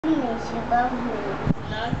me. She loves me.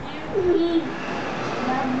 Love you?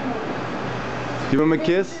 Give him a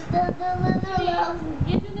kiss. The little loves me.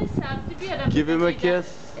 Yedin hesaplı bir ara. Give him a kiss.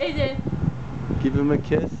 Ayden. Give him a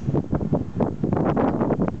kiss.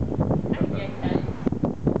 Ay ay ay.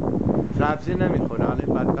 سبزی نمیخوره الان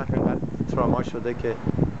بدبخت اینقدر تراما شده که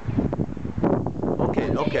اوکی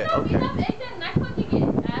اوکی اوکی Ayden nakma دیگه.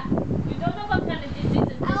 You don't know what kind of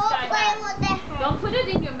diseases this I guy will play has. with the hand. Don't put it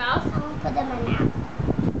in your mouth. I will put them in now.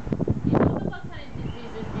 You don't know what kind of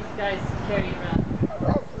diseases these guys carry around.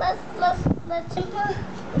 Let's him go.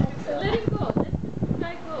 Let him go. Let this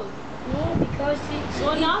guy go. Yeah, because he's...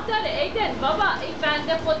 گناه داره ایدن بابا این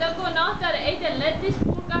بنده خدا گناه داره ایدن let this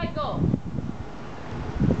poor guy go.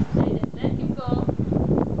 Aiden, let him go.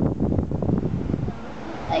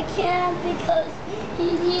 I can't because he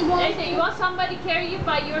won't... Aiden, you want somebody to carry you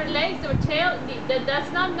by your legs or tail?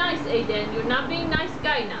 That's not nice, Aiden. You're not being a nice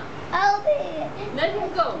guy now. I'll be... Let him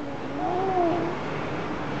go.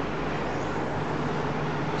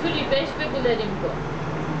 Tuli beş begu let him go.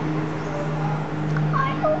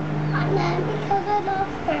 I don't want that because I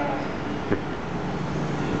love her.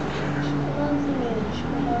 She loves me. She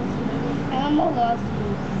loves me. Emma loves me.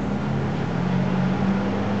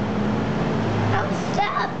 I'm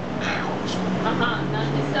sad. Ouch. Now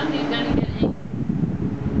this time you're gonna get angry.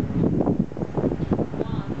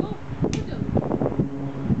 Come on, go. Go do.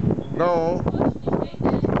 No Push him,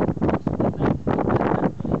 Aiden.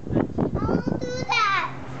 I won't do that.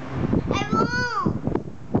 I won't.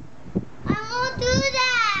 I won't do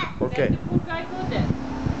that. okay Let the poor guy go then.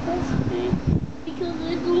 Because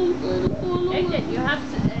I don't want to... Aiden, you have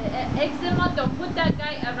to, eczema, don't put that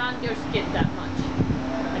guy around your skin that much.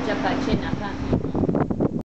 Acaba paçena, ha?